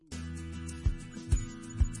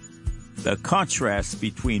The contrast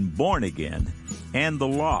between born again and the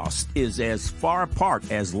lost is as far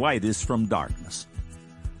apart as light is from darkness.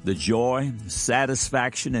 The joy,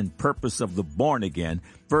 satisfaction, and purpose of the born again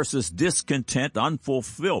versus discontent,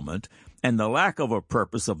 unfulfillment, and the lack of a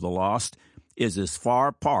purpose of the lost is as far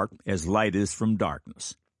apart as light is from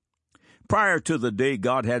darkness. Prior to the day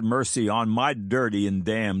God had mercy on my dirty and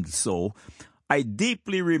damned soul, I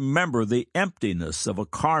deeply remember the emptiness of a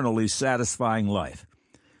carnally satisfying life.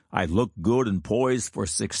 I looked good and poised for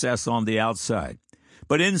success on the outside,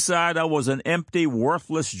 but inside I was an empty,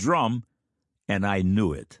 worthless drum, and I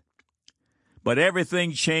knew it. But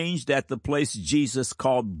everything changed at the place Jesus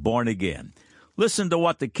called born again. Listen to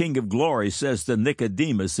what the King of Glory says to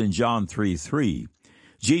Nicodemus in John 3:3.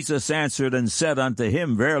 Jesus answered and said unto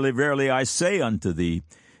him, Verily, verily, I say unto thee,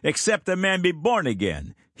 except a man be born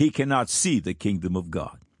again, he cannot see the kingdom of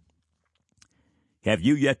God. Have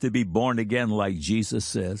you yet to be born again like Jesus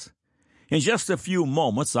says? In just a few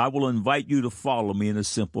moments, I will invite you to follow me in a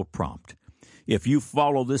simple prompt. If you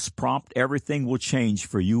follow this prompt, everything will change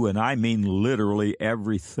for you, and I mean literally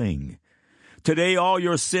everything. Today, all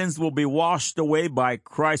your sins will be washed away by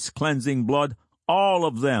Christ's cleansing blood, all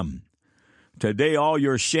of them. Today, all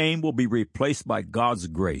your shame will be replaced by God's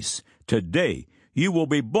grace. Today, you will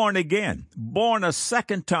be born again, born a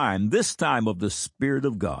second time, this time of the Spirit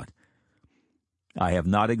of God. I have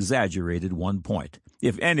not exaggerated one point.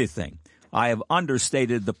 If anything, I have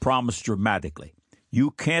understated the promise dramatically.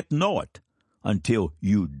 You can't know it until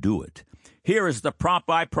you do it. Here is the prompt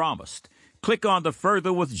I promised. Click on the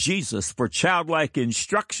Further with Jesus for childlike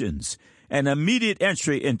instructions and immediate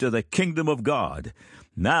entry into the kingdom of God.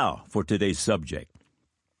 Now for today's subject.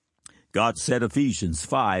 God said, Ephesians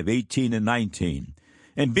 5:18 and 19,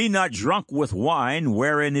 And be not drunk with wine,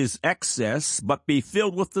 wherein is excess, but be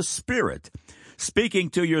filled with the Spirit, speaking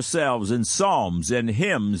to yourselves in psalms and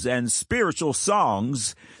hymns and spiritual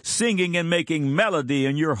songs, singing and making melody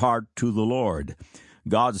in your heart to the Lord.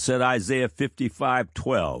 God said, Isaiah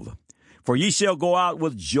 55:12, For ye shall go out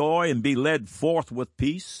with joy and be led forth with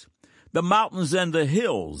peace. The mountains and the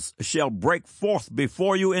hills shall break forth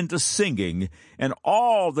before you into singing, and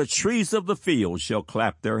all the trees of the field shall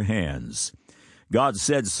clap their hands. God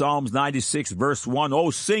said, Psalms 96, verse 1, O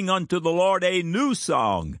sing unto the Lord a new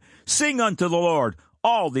song. Sing unto the Lord,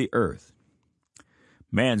 all the earth.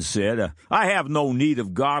 Man said, I have no need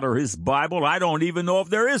of God or his Bible. I don't even know if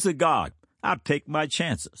there is a God. I'll take my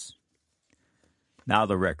chances. Now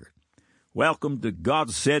the record. Welcome to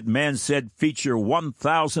God Said, Man Said feature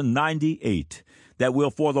 1098 that will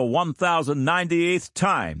for the 1098th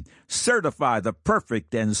time certify the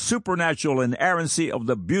perfect and supernatural inerrancy of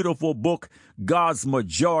the beautiful book, God's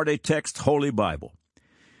majority text Holy Bible.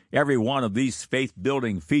 Every one of these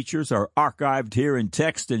faith-building features are archived here in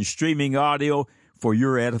text and streaming audio for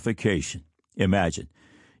your edification. Imagine,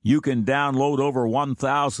 you can download over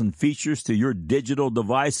 1,000 features to your digital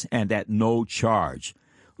device and at no charge.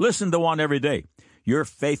 Listen to one every day. Your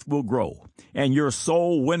faith will grow, and your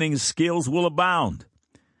soul-winning skills will abound.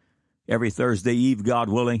 Every Thursday Eve, God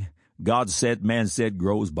willing, God Said, Man Said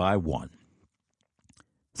grows by one.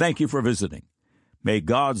 Thank you for visiting. May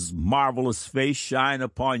God's marvelous face shine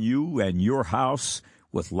upon you and your house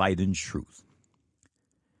with light and truth.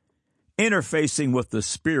 Interfacing with the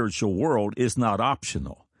spiritual world is not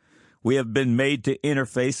optional. We have been made to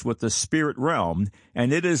interface with the spirit realm,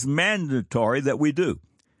 and it is mandatory that we do.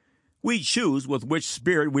 We choose with which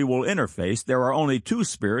spirit we will interface. There are only two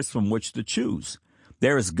spirits from which to choose.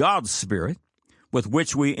 There is God's Spirit, with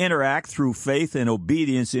which we interact through faith and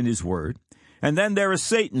obedience in His Word. And then there is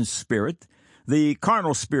Satan's spirit, the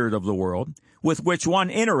carnal spirit of the world, with which one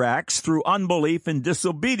interacts through unbelief and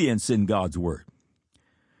disobedience in God's Word.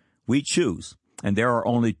 We choose, and there are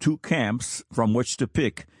only two camps from which to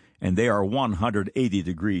pick, and they are 180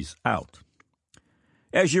 degrees out.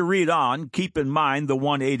 As you read on, keep in mind the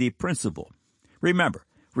 180 principle. Remember,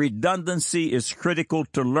 redundancy is critical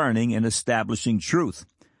to learning and establishing truth.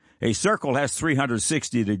 A circle has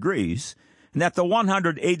 360 degrees, and at the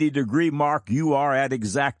 180-degree mark, you are at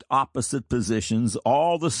exact opposite positions,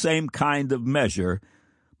 all the same kind of measure,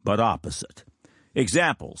 but opposite.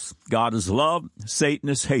 Examples: God is love, Satan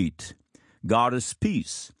is hate. God is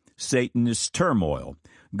peace, Satan is turmoil.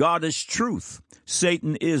 God is truth,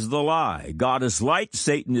 Satan is the lie. God is light,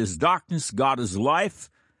 Satan is darkness. God is life,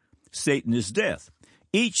 Satan is death.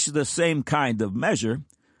 Each the same kind of measure,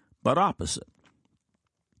 but opposite.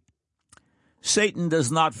 Satan does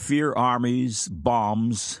not fear armies,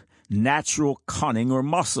 bombs, natural cunning, or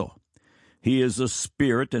muscle. He is a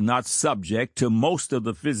spirit and not subject to most of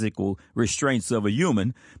the physical restraints of a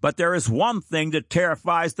human, but there is one thing that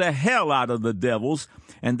terrifies the hell out of the devils,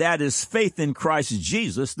 and that is faith in Christ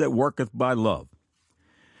Jesus that worketh by love.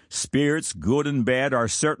 Spirits, good and bad, are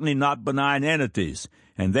certainly not benign entities,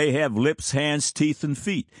 and they have lips, hands, teeth, and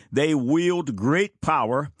feet. They wield great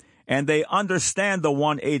power, and they understand the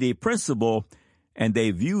 180 principle, and they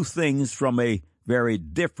view things from a very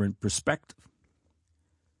different perspective.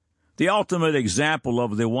 The ultimate example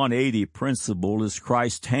of the 180 principle is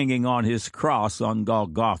Christ hanging on his cross on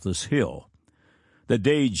Golgotha's hill. The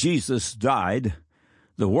day Jesus died,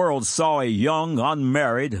 the world saw a young,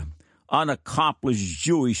 unmarried, unaccomplished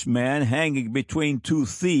Jewish man hanging between two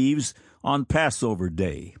thieves on Passover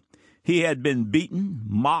day. He had been beaten,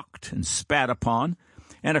 mocked, and spat upon,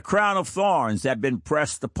 and a crown of thorns had been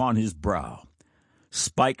pressed upon his brow.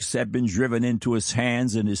 Spikes had been driven into his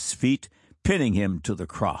hands and his feet, pinning him to the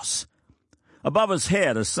cross. Above his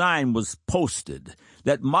head a sign was posted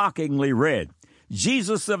that mockingly read,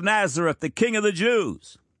 "Jesus of Nazareth, the King of the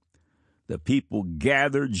Jews." The people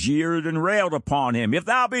gathered, jeered, and railed upon him. "If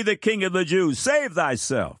thou be the King of the Jews, save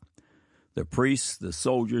thyself." The priests, the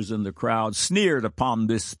soldiers, and the crowd sneered upon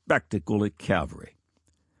this spectacle at Calvary.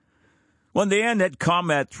 When the end had come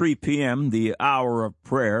at 3 p.m., the hour of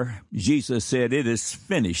prayer, Jesus said, "It is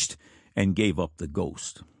finished," and gave up the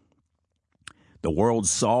ghost. The world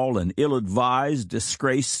saw an ill-advised,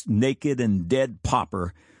 disgraced, naked, and dead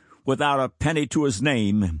pauper without a penny to his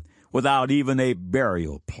name, without even a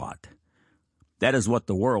burial plot. That is what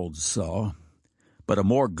the world saw. But a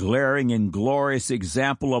more glaring and glorious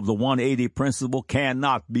example of the 180 principle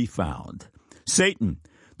cannot be found. Satan,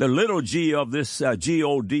 the little g of this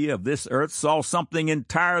G-O-D of this earth, saw something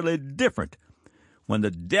entirely different. When the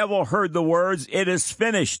devil heard the words, "It is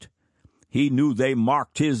finished," he knew they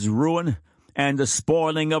marked his ruin and the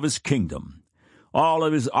spoiling of his kingdom. All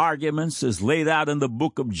of his arguments, as laid out in the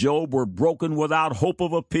book of Job, were broken without hope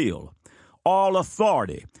of appeal. All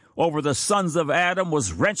authority over the sons of Adam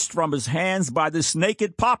was wrenched from his hands by this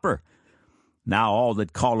naked pauper. Now all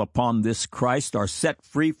that call upon this Christ are set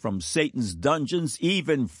free from Satan's dungeons,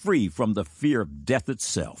 even free from the fear of death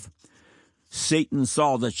itself. Satan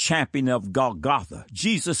saw the champion of Golgotha,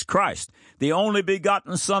 Jesus Christ, the only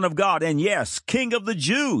begotten Son of God, and yes, King of the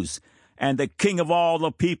Jews, and the King of all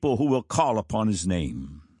the people who will call upon his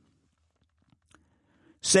name.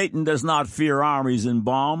 Satan does not fear armies and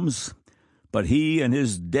bombs, but he and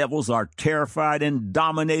his devils are terrified and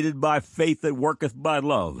dominated by faith that worketh by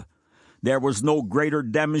love. There was no greater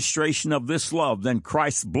demonstration of this love than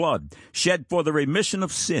Christ's blood shed for the remission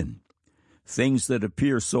of sin. Things that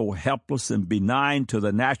appear so helpless and benign to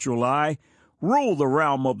the natural eye rule the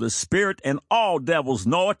realm of the spirit, and all devils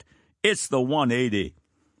know it. It's the 180.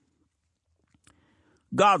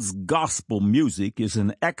 God's gospel music is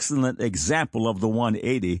an excellent example of the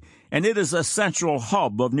 180, and it is a central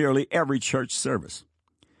hub of nearly every church service.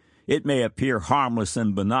 It may appear harmless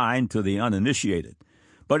and benign to the uninitiated,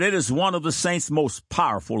 but it is one of the saints' most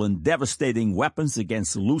powerful and devastating weapons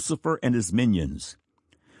against Lucifer and his minions.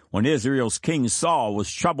 When Israel's king Saul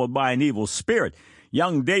was troubled by an evil spirit,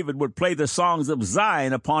 young David would play the songs of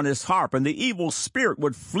Zion upon his harp, and the evil spirit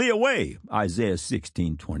would flee away, Isaiah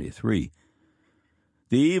 16:23.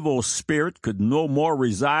 The evil spirit could no more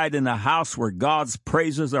reside in a house where God's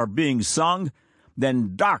praises are being sung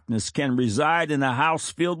than darkness can reside in a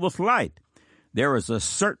house filled with light. There is a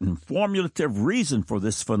certain formulative reason for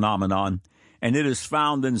this phenomenon, and it is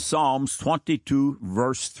found in Psalms 22,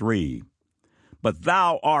 verse 3. "But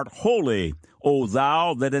thou art holy, O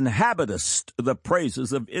thou that inhabitest the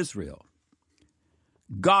praises of Israel."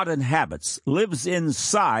 God inhabits, lives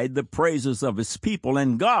inside the praises of his people,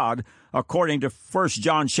 and God, according to 1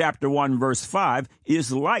 John chapter 1, verse 5,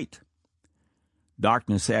 is light.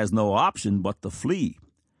 Darkness has no option but to flee.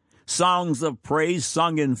 Songs of praise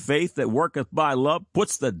sung in faith that worketh by love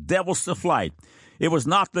puts the devils to flight. It was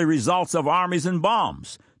not the results of armies and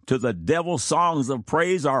bombs. To the devil, songs of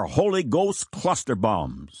praise are Holy Ghost cluster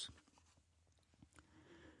bombs.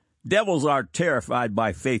 Devils are terrified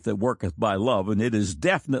by faith that worketh by love, and it is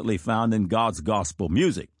definitely found in God's gospel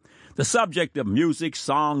music. The subject of music,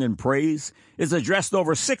 song, and praise is addressed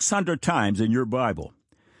over 600 times in your Bible.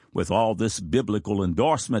 With all this biblical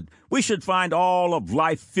endorsement, we should find all of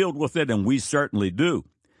life filled with it, and we certainly do.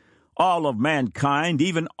 All of mankind,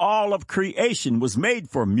 even all of creation, was made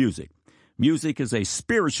for music. Music is a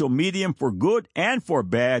spiritual medium for good and for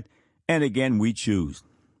bad, and again we choose.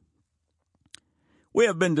 We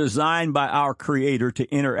have been designed by our Creator to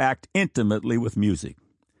interact intimately with music.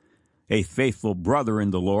 A faithful brother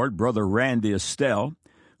in the Lord, Brother Randy Estelle,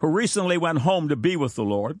 who recently went home to be with the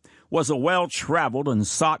Lord, was a well-traveled and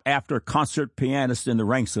sought-after concert pianist in the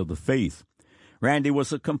ranks of the faith. Randy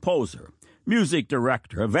was a composer, music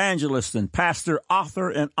director, evangelist, and pastor, author,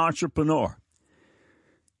 and entrepreneur.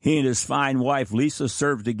 He and his fine wife, Lisa,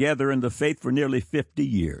 served together in the faith for nearly 50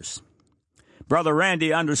 years. Brother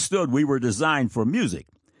Randy understood we were designed for music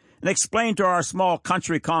and explained to our small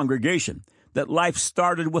country congregation that life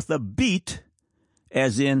started with a beat,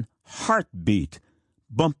 as in heartbeat.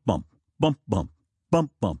 Bump, bump, bump, bump,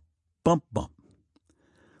 bump, bump, bump, bump.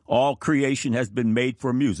 All creation has been made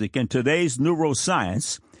for music, and today's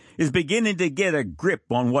neuroscience is beginning to get a grip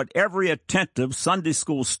on what every attentive Sunday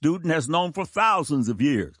school student has known for thousands of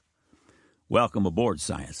years. Welcome aboard,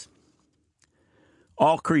 science.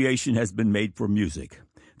 All creation has been made for music.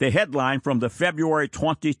 The headline from the February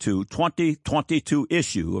 22, 2022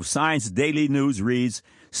 issue of Science Daily News reads,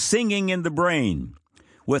 Singing in the Brain.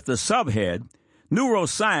 With the subhead,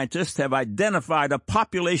 neuroscientists have identified a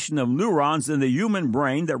population of neurons in the human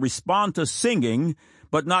brain that respond to singing,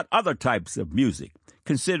 but not other types of music.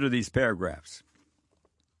 Consider these paragraphs.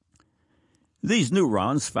 These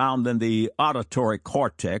neurons, found in the auditory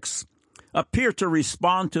cortex, appear to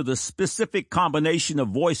respond to the specific combination of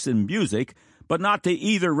voice and music, but not to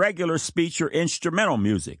either regular speech or instrumental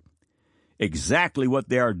music. Exactly what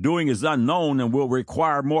they are doing is unknown and will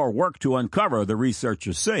require more work to uncover, the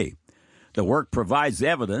researchers say. The work provides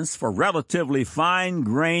evidence for relatively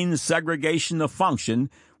fine-grained segregation of function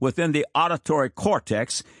within the auditory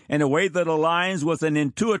cortex in a way that aligns with an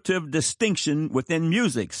intuitive distinction within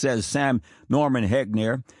music, says Sam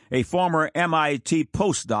Norman-Hegner, a former MIT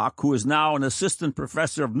postdoc who is now an assistant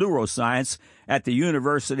professor of neuroscience at the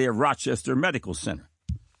University of Rochester Medical Center.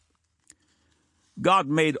 God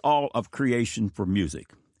made all of creation for music.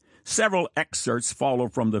 Several excerpts follow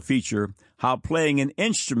from the feature, How Playing an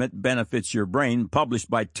Instrument Benefits Your Brain, published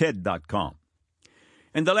by TED.com.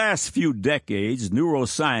 In the last few decades,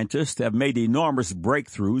 neuroscientists have made enormous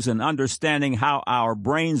breakthroughs in understanding how our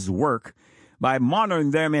brains work by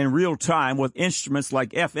monitoring them in real time with instruments like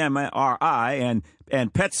fMRI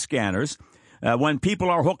and PET scanners. When people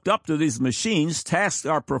are hooked up to these machines, tasks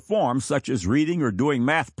are performed, such as reading or doing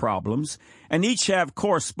math problems, and each have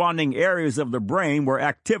corresponding areas of the brain where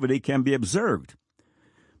activity can be observed.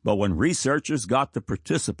 But when researchers got the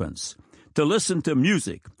participants to listen to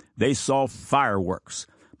music, they saw fireworks.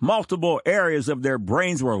 Multiple areas of their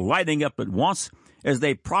brains were lighting up at once as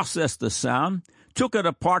they processed the sound, took it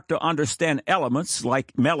apart to understand elements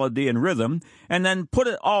like melody and rhythm, and then put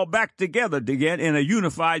it all back together again in a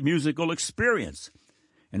unified musical experience.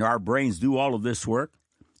 And our brains do all of this work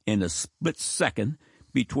in a split second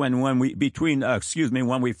between when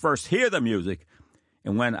we first hear the music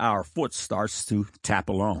and when our foot starts to tap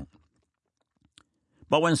along.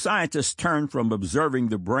 But when scientists turned from observing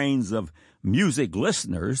the brains of music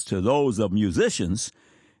listeners to those of musicians,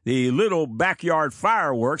 the little backyard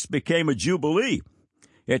fireworks became a jubilee.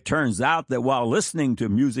 It turns out that while listening to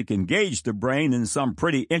music engaged the brain in some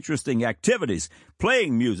pretty interesting activities,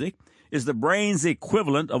 playing music is the brain's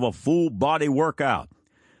equivalent of a full-body workout.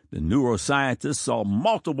 The neuroscientists saw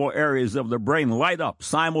multiple areas of the brain light up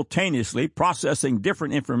simultaneously, processing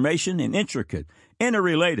different information in intricate,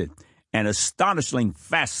 interrelated, and astonishingly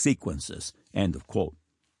fast sequences. End of quote.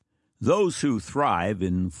 Those who thrive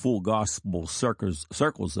in full gospel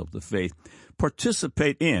circles of the faith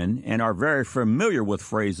participate in and are very familiar with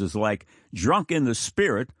phrases like drunk in the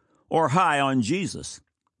Spirit or high on Jesus.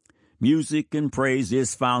 Music and praise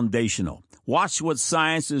is foundational. Watch what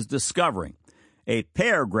science is discovering. A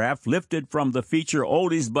paragraph lifted from the feature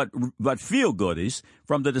Oldies but Feel Goodies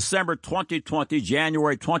from the December 2020,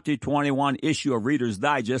 January 2021 issue of Reader's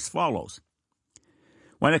Digest follows.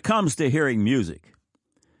 When it comes to hearing music,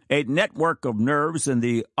 a network of nerves in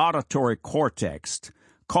the auditory cortex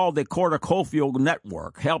called the corticosteal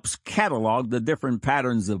network helps catalog the different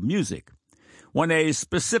patterns of music. When a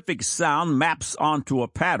specific sound maps onto a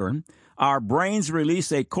pattern, our brains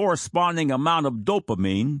release a corresponding amount of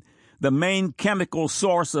dopamine, the main chemical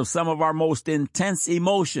source of some of our most intense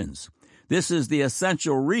emotions. This is the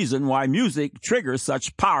essential reason why music triggers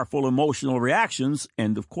such powerful emotional reactions,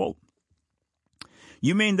 end of quote.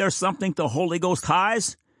 You mean there's something to Holy Ghost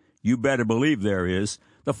highs? You better believe there is.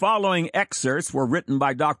 The following excerpts were written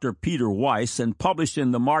by Dr. Peter Weiss and published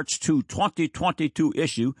in the March 2, 2022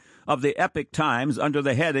 issue of the Epoch Times under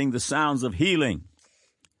the heading The Sounds of Healing.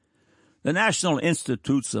 The National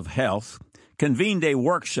Institutes of Health convened a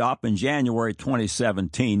workshop in January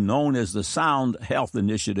 2017 known as the Sound Health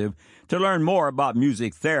Initiative to learn more about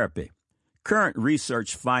music therapy. Current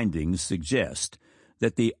research findings suggest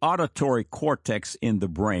that the auditory cortex in the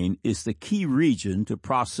brain is the key region to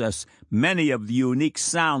process many of the unique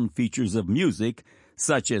sound features of music,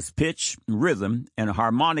 such as pitch, rhythm, and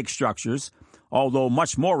harmonic structures, although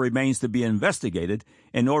much more remains to be investigated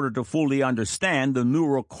in order to fully understand the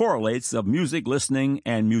neural correlates of music listening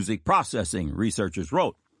and music processing, researchers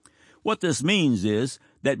wrote. What this means is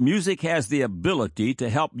that music has the ability to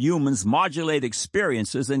help humans modulate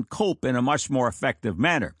experiences and cope in a much more effective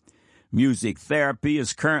manner. Music therapy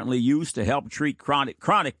is currently used to help treat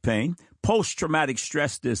chronic pain, post-traumatic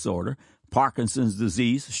stress disorder, Parkinson's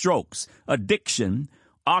disease, strokes, addiction,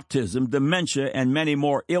 autism, dementia, and many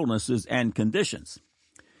more illnesses and conditions.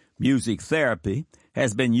 Music therapy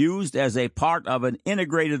has been used as a part of an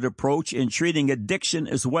integrated approach in treating addiction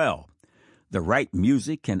as well. The right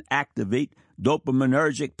music can activate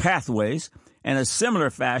dopaminergic pathways in a similar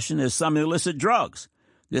fashion as some illicit drugs.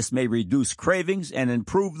 This may reduce cravings and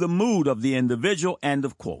improve the mood of the individual, end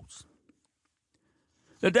of quotes.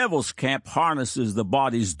 The devil's camp harnesses the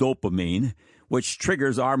body's dopamine, which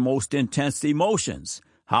triggers our most intense emotions.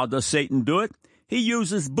 How does Satan do it? He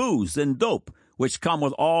uses booze and dope, which come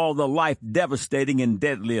with all the life-devastating and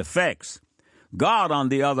deadly effects. God, on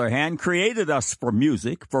the other hand, created us for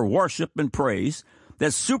music, for worship and praise,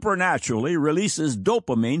 that supernaturally releases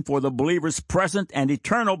dopamine for the believer's present and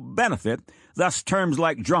eternal benefit, thus terms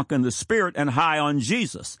like drunk in the Spirit and high on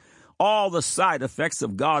Jesus. All the side effects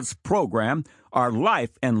of God's program are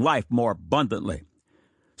life and life more abundantly.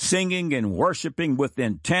 Singing and worshiping with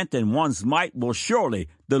intent and one's might will surely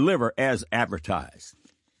deliver as advertised.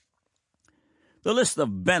 The list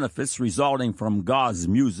of benefits resulting from God's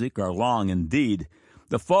music are long indeed.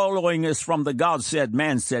 The following is from the God Said,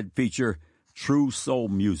 Man Said feature, True Soul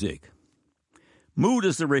Music. Mood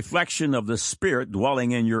is a reflection of the spirit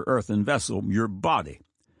dwelling in your earthen vessel, your body.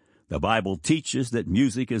 The Bible teaches that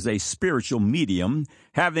music is a spiritual medium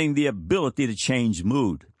having the ability to change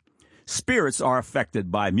mood. Spirits are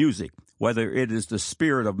affected by music, whether it is the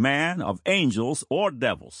spirit of man, of angels, or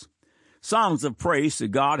devils. Songs of praise to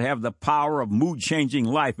God have the power of mood-changing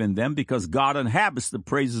life in them because God inhabits the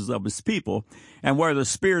praises of his people, and where the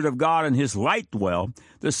Spirit of God and his light dwell,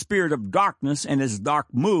 the spirit of darkness and his dark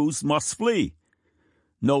moods must flee.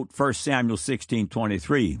 Note 1 Samuel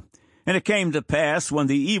 16:23. And it came to pass, when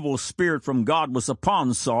the evil spirit from God was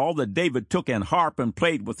upon Saul, that David took an harp and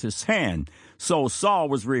played with his hand. So Saul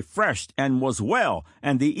was refreshed and was well,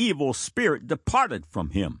 and the evil spirit departed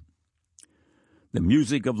from him. The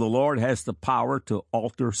music of the Lord has the power to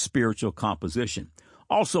alter spiritual composition.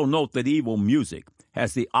 Also note that evil music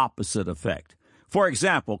has the opposite effect. For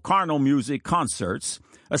example, carnal music concerts,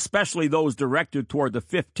 especially those directed toward the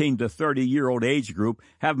 15 to 30-year-old age group,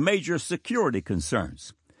 have major security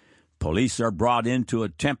concerns. Police are brought in to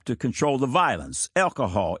attempt to control the violence,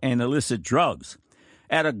 alcohol, and illicit drugs.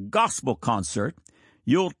 At a gospel concert,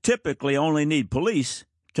 you'll typically only need police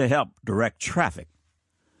to help direct traffic.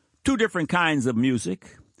 Two different kinds of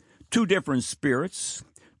music, two different spirits,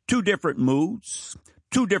 two different moods,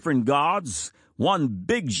 two different gods, one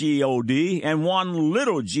big G-O-D and one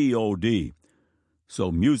little G-O-D.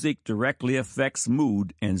 So music directly affects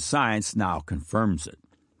mood, and science now confirms it.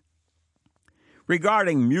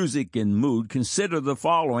 Regarding music and mood, consider the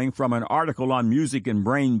following from an article on music and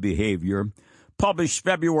brain behavior published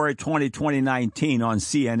February 20, 2019 on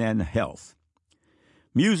CNN Health.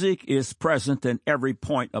 Music is present in every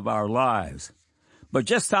point of our lives. But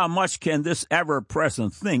just how much can this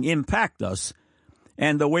ever-present thing impact us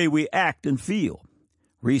and the way we act and feel?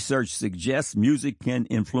 Research suggests music can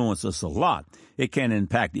influence us a lot. It can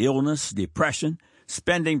impact illness, depression,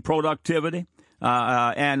 spending productivity,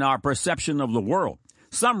 and our perception of the world.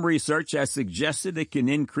 Some research has suggested it can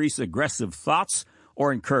increase aggressive thoughts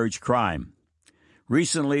or encourage crime.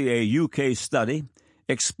 Recently, a UK study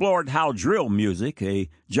explored how drill music, a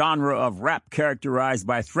genre of rap characterized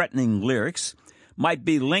by threatening lyrics, might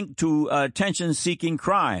be linked to attention-seeking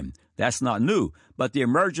crime. That's not new, but the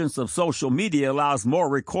emergence of social media allows more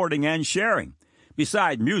recording and sharing.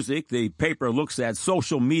 Besides music, the paper looks at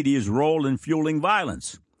social media's role in fueling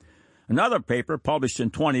violence. Another paper, published in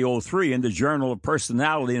 2003 in the Journal of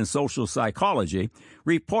Personality and Social Psychology,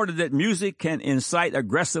 reported that music can incite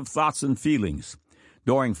aggressive thoughts and feelings.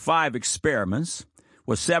 During 5 experiments,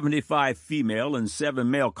 with 75 female and 7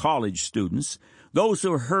 male college students, those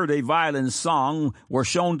who heard a violent song were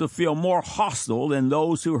shown to feel more hostile than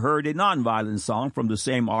those who heard a nonviolent song from the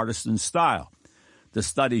same artist and style. The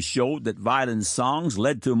study showed that violent songs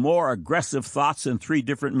led to more aggressive thoughts in 3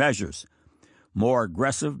 different measures: more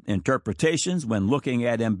aggressive interpretations when looking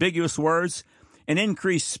at ambiguous words, an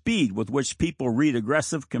increased speed with which people read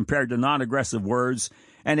aggressive compared to non-aggressive words,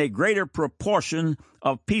 and a greater proportion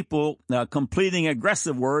of people completing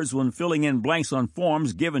aggressive words when filling in blanks on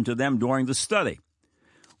forms given to them during the study.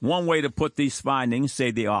 One way to put these findings,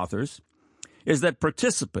 say the authors, is that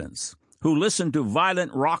participants who listen to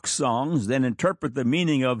violent rock songs then interpret the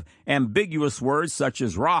meaning of ambiguous words such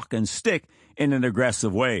as rock and stick in an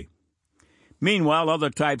aggressive way. Meanwhile,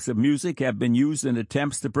 other types of music have been used in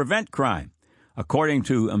attempts to prevent crime. According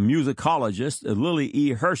to a musicologist, Lily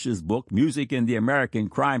E. Hirsch's book, Music in the American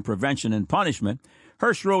Crime Prevention and Punishment,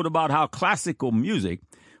 Hirsch wrote about how classical music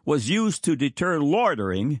was used to deter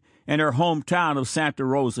loitering in her hometown of Santa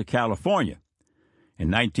Rosa, California. In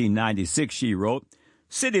 1996, she wrote,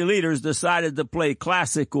 city leaders decided to play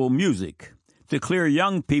classical music to clear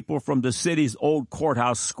young people from the city's old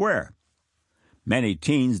courthouse square. Many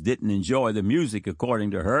teens didn't enjoy the music,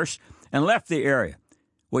 according to Hirsch, and left the area,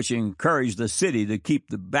 which encouraged the city to keep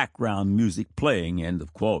the background music playing, end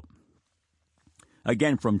of quote.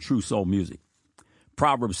 Again from True Soul Music.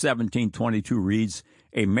 Proverbs 17:22 reads,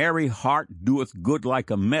 a merry heart doeth good like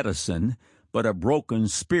a medicine, but a broken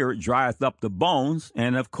spirit drieth up the bones,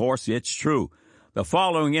 and of course it's true. The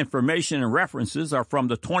following information and references are from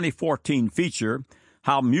the 2014 feature,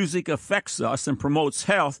 How Music Affects Us and Promotes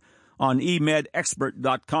Health, on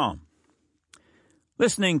emedexpert.com.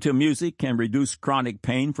 Listening to music can reduce chronic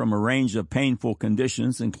pain from a range of painful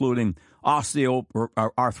conditions, including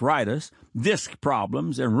osteoarthritis, disc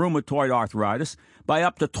problems, and rheumatoid arthritis by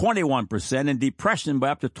up to 21% and depression by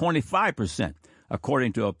up to 25%,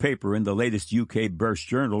 according to a paper in the latest UK Burst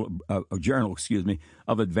Journal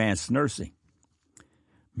of Advanced Nursing.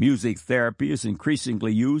 Music therapy is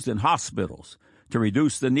increasingly used in hospitals to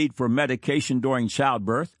reduce the need for medication during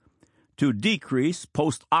childbirth, to decrease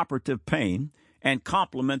post-operative pain, and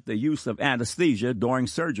complement the use of anesthesia during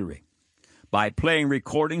surgery. By playing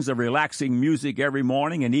recordings of relaxing music every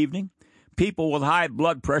morning and evening, people with high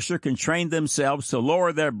blood pressure can train themselves to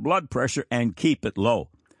lower their blood pressure and keep it low.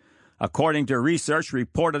 According to research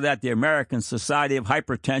reported at the American Society of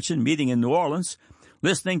Hypertension meeting in New Orleans,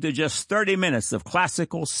 listening to just 30 minutes of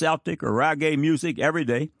classical, Celtic, or reggae music every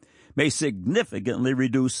day may significantly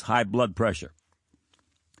reduce high blood pressure.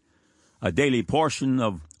 A daily portion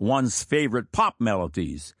of one's favorite pop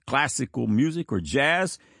melodies, classical music, or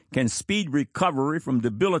jazz can speed recovery from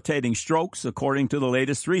debilitating strokes, according to the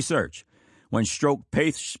latest research. When stroke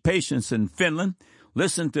patients in Finland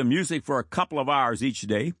listen to music for a couple of hours each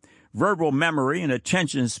day, verbal memory and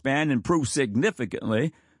attention span improve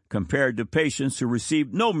significantly compared to patients who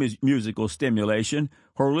received no musical stimulation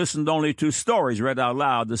or listened only to stories read out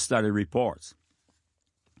loud, the study reports.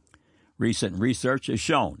 Recent research has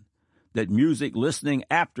shown that music listening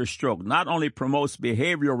after stroke not only promotes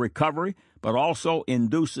behavioral recovery, but also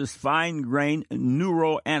induces fine-grained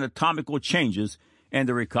neuroanatomical changes in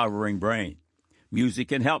the recovering brain. Music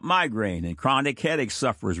can help migraine and chronic headache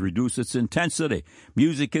sufferers reduce its intensity.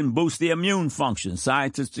 Music can boost the immune function.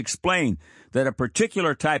 Scientists explain that a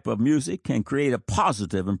particular type of music can create a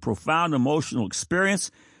positive and profound emotional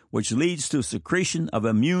experience, which leads to secretion of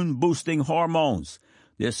immune-boosting hormones.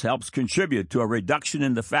 This helps contribute to a reduction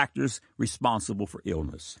in the factors responsible for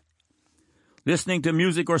illness. Listening to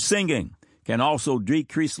music or singing can also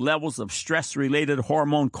decrease levels of stress-related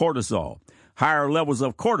hormone cortisol. Higher levels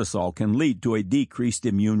of cortisol can lead to a decreased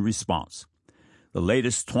immune response. The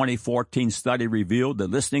latest 2014 study revealed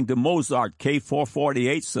that listening to Mozart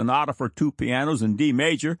K448 Sonata for two pianos in D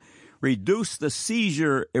major reduced the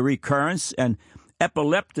seizure recurrence and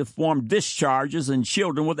epileptiform discharges in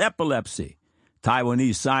children with epilepsy.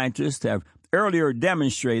 Taiwanese scientists have earlier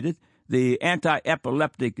demonstrated the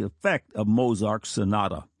anti-epileptic effect of Mozart's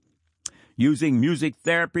sonata. Using music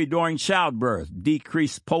therapy during childbirth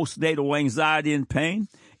decreased postnatal anxiety and pain,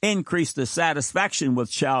 increased the satisfaction with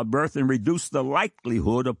childbirth, and reduced the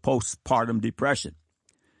likelihood of postpartum depression.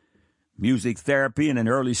 Music therapy in an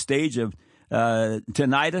early stage of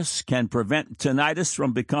tinnitus can prevent tinnitus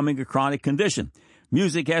from becoming a chronic condition.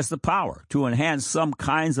 Music has the power to enhance some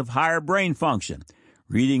kinds of higher brain function,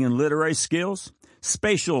 reading and literary skills,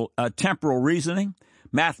 spatial temporal reasoning,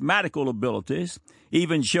 mathematical abilities.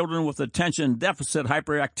 Even children with attention deficit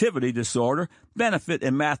hyperactivity disorder benefit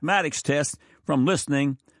in mathematics tests from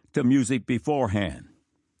listening to music beforehand.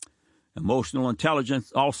 Emotional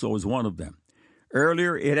intelligence also is one of them.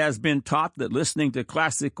 Earlier, it has been taught that listening to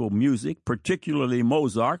classical music, particularly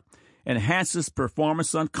Mozart, enhances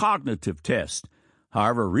performance on cognitive tests.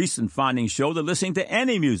 However, recent findings show that listening to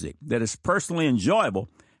any music that is personally enjoyable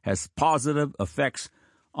has positive effects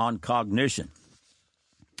on cognition.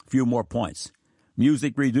 A few more points.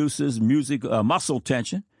 Music reduces muscle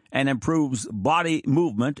tension and improves body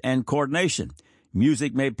movement and coordination.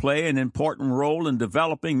 Music may play an important role in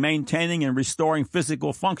developing, maintaining, and restoring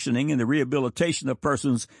physical functioning in the rehabilitation of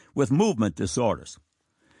persons with movement disorders.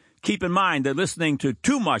 Keep in mind that listening to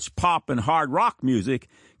too much pop and hard rock music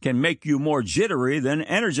can make you more jittery than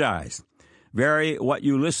energized. Vary what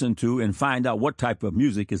you listen to and find out what type of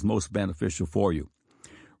music is most beneficial for you.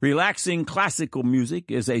 Relaxing classical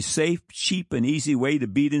music is a safe, cheap, and easy way to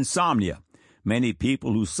beat insomnia. Many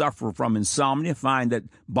people who suffer from insomnia find that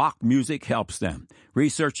Bach music helps them.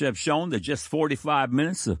 Research has shown that just 45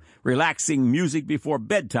 minutes of relaxing music before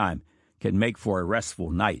bedtime can make for a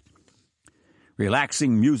restful night.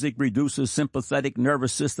 Relaxing music reduces sympathetic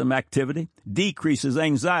nervous system activity, decreases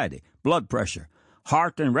anxiety, blood pressure,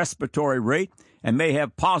 heart and respiratory rate, and may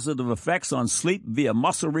have positive effects on sleep via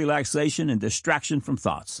muscle relaxation and distraction from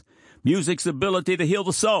thoughts. Music's ability to heal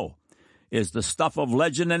the soul is the stuff of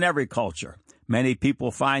legend in every culture. Many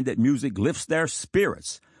people find that music lifts their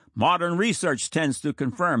spirits. Modern research tends to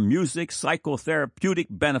confirm music's psychotherapeutic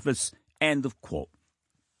benefits. End of quote.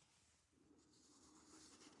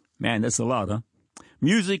 Man, that's a lot, huh?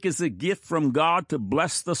 Music is a gift from God to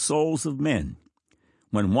bless the souls of men.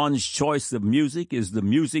 When one's choice of music is the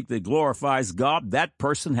music that glorifies God, that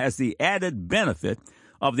person has the added benefit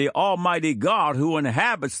of the Almighty God who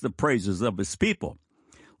inhabits the praises of His people.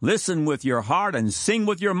 Listen with your heart and sing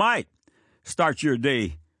with your might. Start your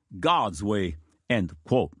day God's way. End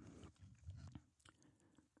quote.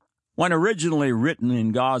 When originally written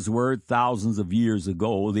in God's Word thousands of years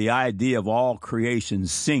ago, the idea of all creation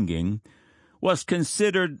singing was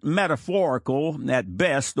considered metaphorical at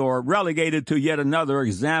best or relegated to yet another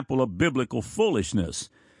example of biblical foolishness.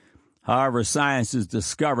 However, science is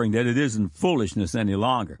discovering that it isn't foolishness any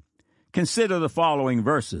longer. Consider the following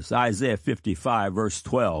verses, Isaiah 55, verse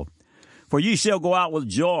 12. For ye shall go out with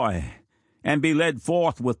joy, and be led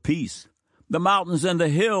forth with peace. The mountains and the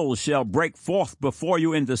hills shall break forth before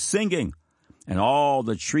you into singing, and all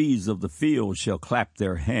the trees of the field shall clap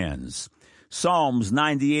their hands. Psalms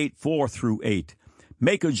 98, 4 through 8.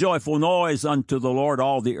 Make a joyful noise unto the Lord,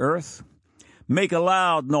 all the earth. Make a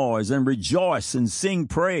loud noise, and rejoice, and sing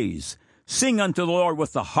praise. Sing unto the Lord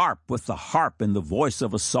with the harp and the voice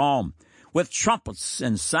of a psalm. With trumpets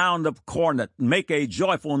and sound of cornet, make a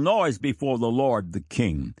joyful noise before the Lord the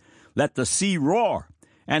King. Let the sea roar,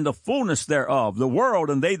 and the fullness thereof, the world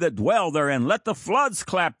and they that dwell therein. Let the floods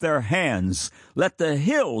clap their hands. Let the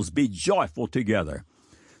hills be joyful together.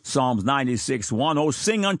 Psalms 96, 1. Oh,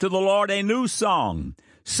 sing unto the Lord a new song.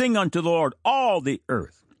 Sing unto the Lord all the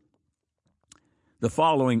earth. The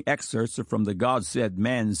following excerpts are from the God Said,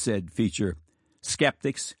 Man Said feature,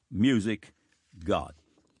 Skeptics, Music, God.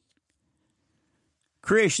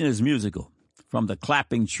 Creation is musical. From the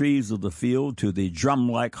clapping trees of the field to the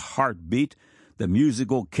drum-like heartbeat, the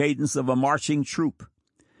musical cadence of a marching troop.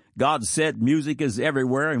 God said music is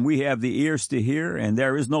everywhere, and we have the ears to hear, and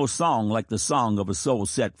there is no song like the song of a soul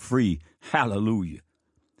set free. Hallelujah.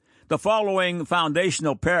 The following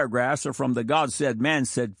foundational paragraphs are from the God Said, Man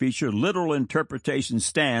Said feature. Literal interpretation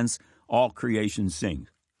stands, all creation sings.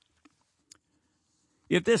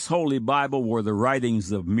 If this Holy Bible were the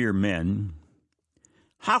writings of mere men,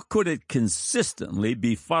 how could it consistently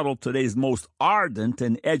befuddle today's most ardent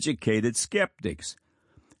and educated skeptics?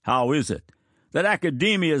 How is it that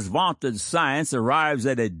academia's vaunted science arrives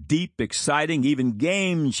at a deep, exciting, even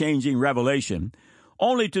game-changing revelation,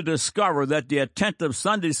 only to discover that the attentive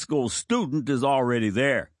Sunday school student is already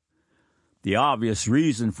there? The obvious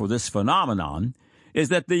reason for this phenomenon is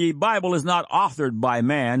that the Bible is not authored by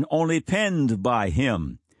man, only penned by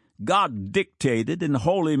Him. God dictated, and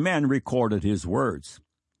holy men recorded His words.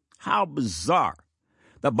 How bizarre.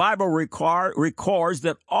 The Bible records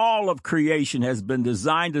that all of creation has been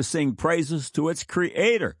designed to sing praises to its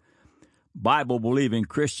Creator. Bible-believing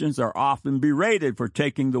Christians are often berated for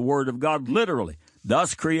taking the Word of God literally.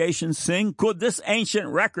 Does creation sing? Could this ancient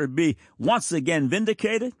record be once again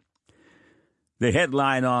vindicated? The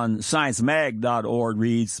headline on sciencemag.org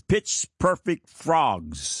reads, Pitch Perfect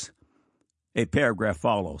Frogs. A paragraph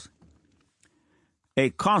follows. A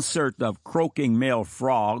concert of croaking male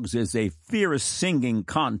frogs is a fierce singing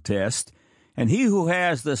contest, and he who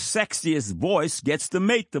has the sexiest voice gets to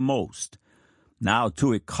mate the most. Now,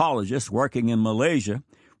 two ecologists working in Malaysia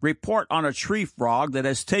report on a tree frog that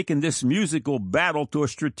has taken this musical battle to a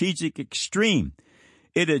strategic extreme.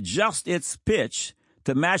 It adjusts its pitch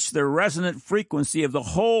to match the resonant frequency of the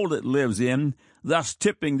hole it lives in, thus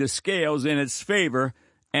tipping the scales in its favor.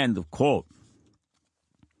 End of quote.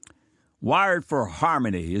 Wired for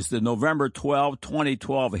Harmony is the November 12,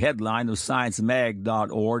 2012 headline of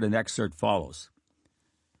sciencemag.org. An excerpt follows.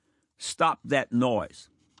 Stop that noise.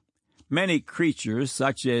 Many creatures,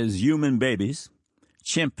 such as human babies,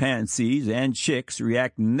 chimpanzees and chicks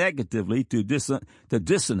react negatively to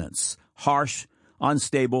dissonance, harsh,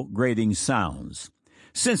 unstable, grating sounds.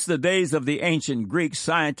 Since the days of the ancient Greeks,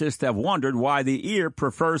 scientists have wondered why the ear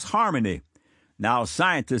prefers harmony. Now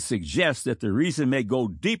scientists suggest that the reason may go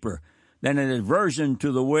deeper than an aversion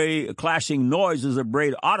to the way clashing noises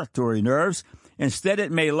abrade auditory nerves. Instead,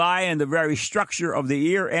 it may lie in the very structure of the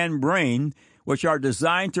ear and brain, which are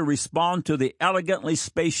designed to respond to the elegantly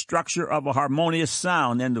spaced structure of a harmonious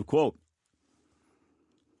sound, end of quote.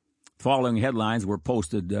 Following headlines were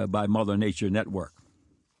posted by Mother Nature Network.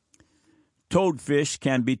 Toadfish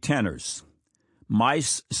can be tenors.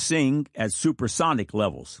 Mice sing at supersonic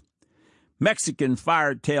levels. Mexican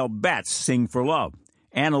fire-tailed bats sing for love.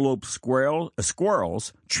 Antelope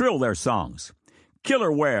squirrels trill their songs.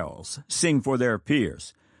 Killer whales sing for their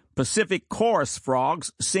peers. Pacific chorus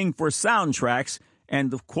frogs sing for soundtracks,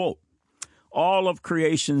 end of quote. All of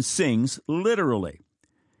creation sings literally.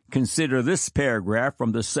 Consider this paragraph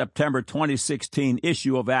from the September 2016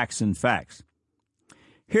 issue of Acts and Facts.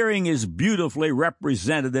 Hearing is beautifully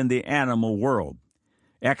represented in the animal world.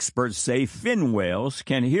 Experts say fin whales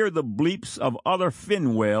can hear the bleeps of other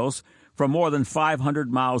fin whales from more than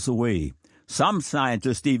 500 miles away. Some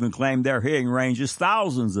scientists even claim their hearing range is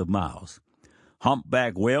thousands of miles.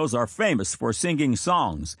 Humpback whales are famous for singing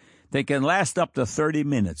songs. They can last up to 30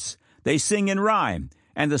 minutes. They sing in rhyme,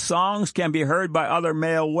 and the songs can be heard by other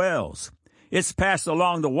male whales. It's passed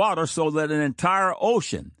along the water so that an entire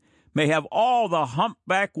ocean may have all the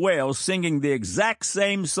humpback whales singing the exact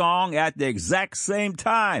same song at the exact same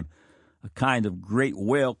time. A kind of great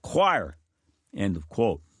whale choir, end of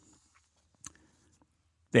quote.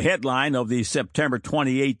 The headline of the September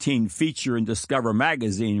 2018 feature in Discover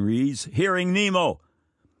magazine reads, Hearing Nemo.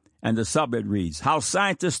 And the subhead reads, How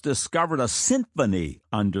Scientists Discovered a Symphony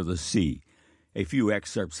Under the Sea. A few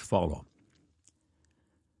excerpts follow.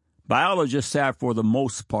 Biologists have, for the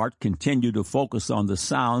most part, continued to focus on the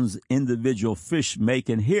sounds individual fish make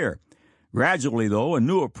and hear. Gradually, though, a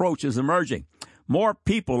new approach is emerging. More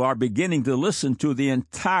people are beginning to listen to the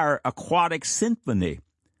entire aquatic symphony.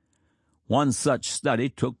 One such study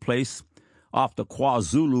took place off the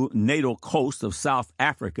KwaZulu-Natal coast of South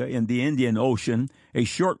Africa in the Indian Ocean, a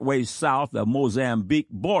short way south of Mozambique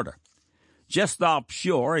border. Just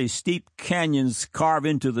offshore, a steep canyons carve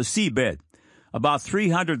into the seabed. About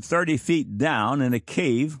 330 feet down in a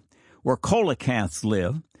cave where coelacanths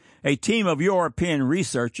live, a team of European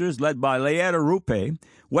researchers led by Leetta Rupe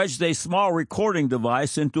wedged a small recording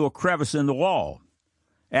device into a crevice in the wall.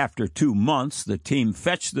 After 2 months, the team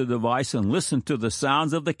fetched the device and listened to the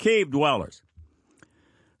sounds of the cave dwellers.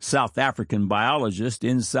 South African biologists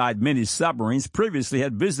inside many submarines previously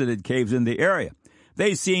had visited caves in the area.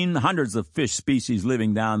 They'd seen hundreds of fish species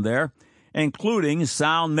living down there, including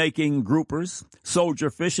sound-making groupers,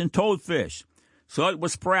 soldierfish, and toadfish. So it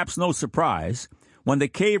was perhaps no surprise when the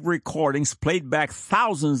cave recordings played back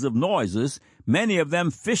thousands of noises, many of them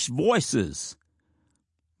fish voices.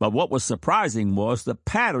 But what was surprising was the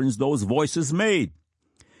patterns those voices made.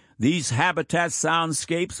 These habitat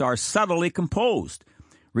soundscapes are subtly composed.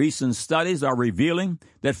 Recent studies are revealing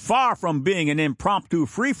that far from being an impromptu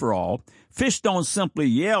free-for-all, fish don't simply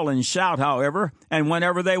yell and shout, however, and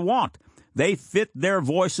whenever they want. They fit their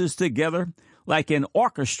voices together like an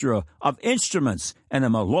orchestra of instruments and a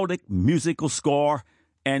melodic musical score,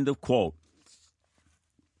 end of quote.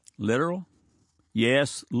 Literal?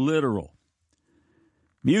 Yes, literal.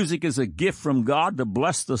 Music is a gift from God to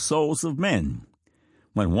bless the souls of men.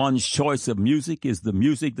 When one's choice of music is the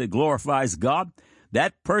music that glorifies God,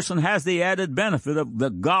 that person has the added benefit of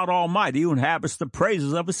the God Almighty who inhabits the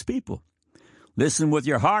praises of His people. Listen with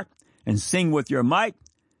your heart and sing with your might.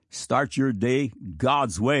 Start your day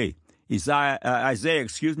God's way. Isaiah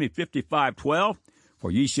 55:12.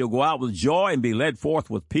 For ye shall go out with joy and be led forth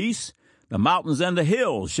with peace. The mountains and the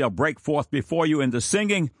hills shall break forth before you into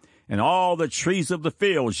singing, and all the trees of the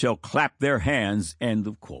field shall clap their hands, end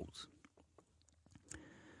of quote.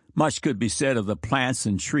 Much could be said of the plants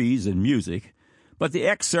and trees and music, but the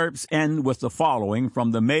excerpts end with the following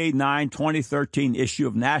from the May 9, 2013 issue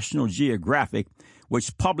of National Geographic,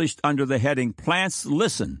 which published under the heading, Plants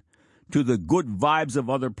Listen to the Good Vibes of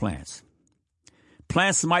Other Plants.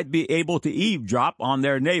 Plants might be able to eavesdrop on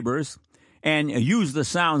their neighbors and use the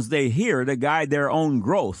sounds they hear to guide their own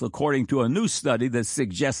growth, according to a new study that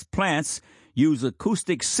suggests plants use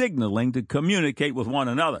acoustic signaling to communicate with one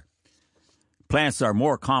another. Plants are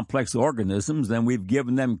more complex organisms than we've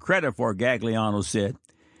given them credit for, Gagliano said.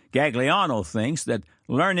 Gagliano thinks that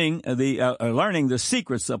learning the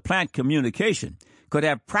secrets of plant communication could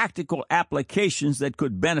have practical applications that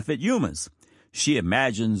could benefit humans. She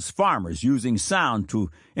imagines farmers using sound to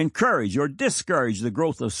encourage or discourage the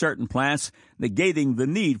growth of certain plants, negating the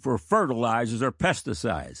need for fertilizers or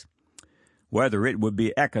pesticides. Whether it would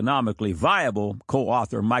be economically viable,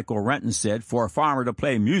 co-author Michael Renton said, for a farmer to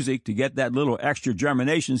play music to get that little extra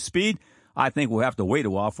germination speed, I think we'll have to wait a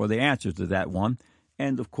while for the answer to that one.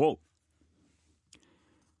 End of quote.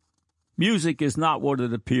 Music is not what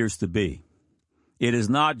it appears to be. It is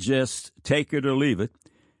not just take it or leave it,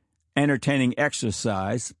 entertaining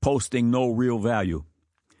exercise, posting no real value.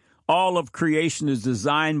 All of creation is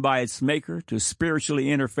designed by its maker to spiritually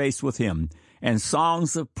interface with him, and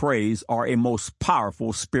songs of praise are a most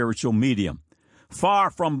powerful spiritual medium.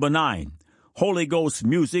 Far from benign, Holy Ghost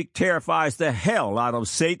music terrifies the hell out of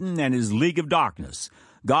Satan and his league of darkness.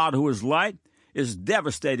 God, who is light, is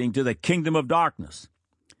devastating to the kingdom of darkness.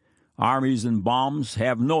 Armies and bombs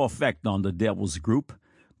have no effect on the devil's group,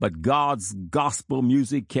 but God's gospel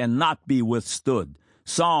music cannot be withstood.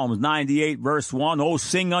 Psalms 98, verse 1, "O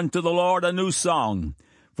sing unto the Lord a new song,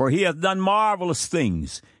 for he hath done marvelous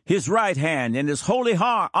things. His right hand and his holy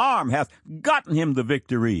arm hath gotten him the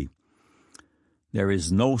victory." There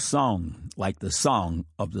is no song like the song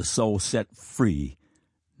of the soul set free.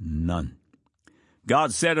 None.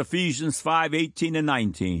 God said, Ephesians 5:18 and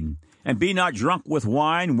 19, "And be not drunk with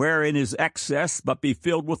wine, wherein is excess, but be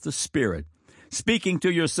filled with the Spirit, speaking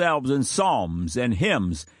to yourselves in psalms and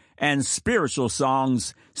hymns and spiritual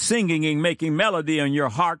songs, singing and making melody in your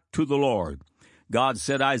heart to the Lord." God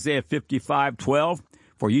said, Isaiah 55:12,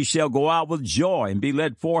 "For ye shall go out with joy and be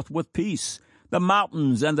led forth with peace. The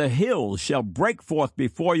mountains and the hills shall break forth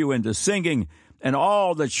before you into singing, and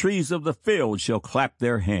all the trees of the field shall clap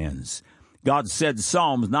their hands." God said,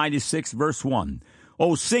 Psalms 96, verse 1,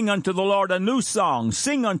 "O sing unto the Lord a new song,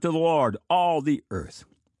 sing unto the Lord all the earth."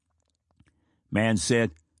 Man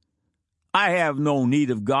said, "I have no need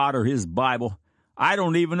of God or his Bible. I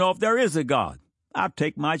don't even know if there is a God. I'll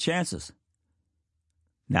take my chances."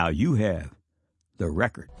 Now you have the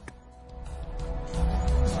record.